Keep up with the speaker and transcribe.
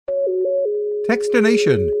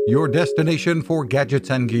Techstination, your destination for gadgets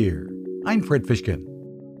and gear. I'm Fred Fishkin.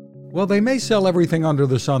 Well, they may sell everything under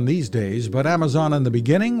the sun these days, but Amazon in the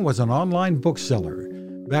beginning was an online bookseller.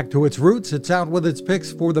 Back to its roots, it's out with its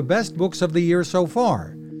picks for the best books of the year so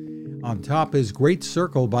far. On top is Great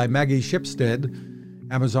Circle by Maggie Shipstead,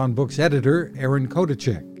 Amazon Books editor Aaron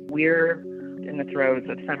Kodachek. We're in the throes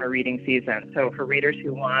of summer reading season, so for readers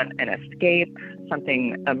who want an escape,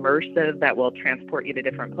 something immersive that will transport you to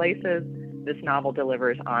different places, this novel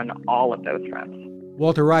delivers on all of those fronts.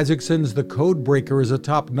 Walter Isaacson's The Codebreaker is a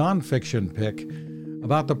top nonfiction pick.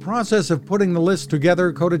 About the process of putting the list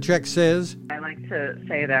together, Kodachek says, I like to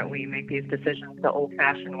say that we make these decisions the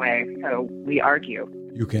old-fashioned way, so we argue.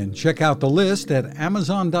 You can check out the list at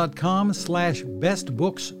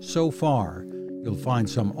amazon.com/bestbooksSoFar. You'll find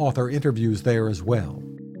some author interviews there as well.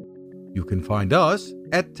 You can find us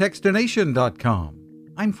at Techstination.com.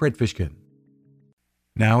 I'm Fred Fishkin.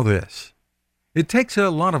 Now this. It takes a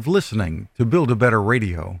lot of listening to build a better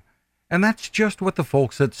radio, and that's just what the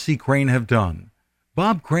folks at C. Crane have done.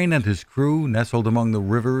 Bob Crane and his crew, nestled among the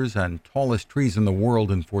rivers and tallest trees in the world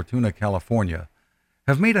in Fortuna, California,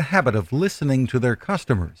 have made a habit of listening to their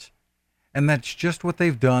customers. And that's just what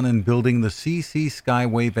they've done in building the CC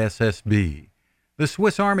Skywave SSB, the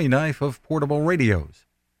Swiss Army knife of portable radios.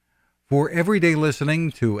 For everyday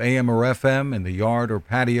listening to AM or FM in the yard or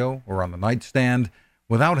patio or on the nightstand,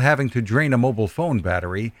 without having to drain a mobile phone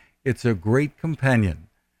battery, it's a great companion.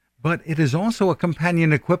 But it is also a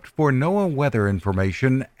companion equipped for NOAA weather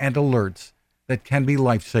information and alerts that can be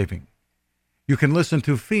life-saving. You can listen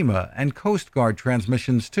to FEMA and Coast Guard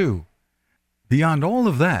transmissions too. Beyond all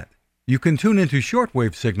of that, you can tune into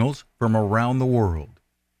shortwave signals from around the world.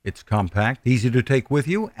 It's compact, easy to take with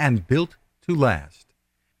you, and built to last.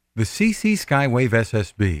 The CC Skywave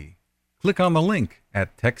SSB. Click on the link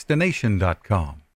at Techstination.com.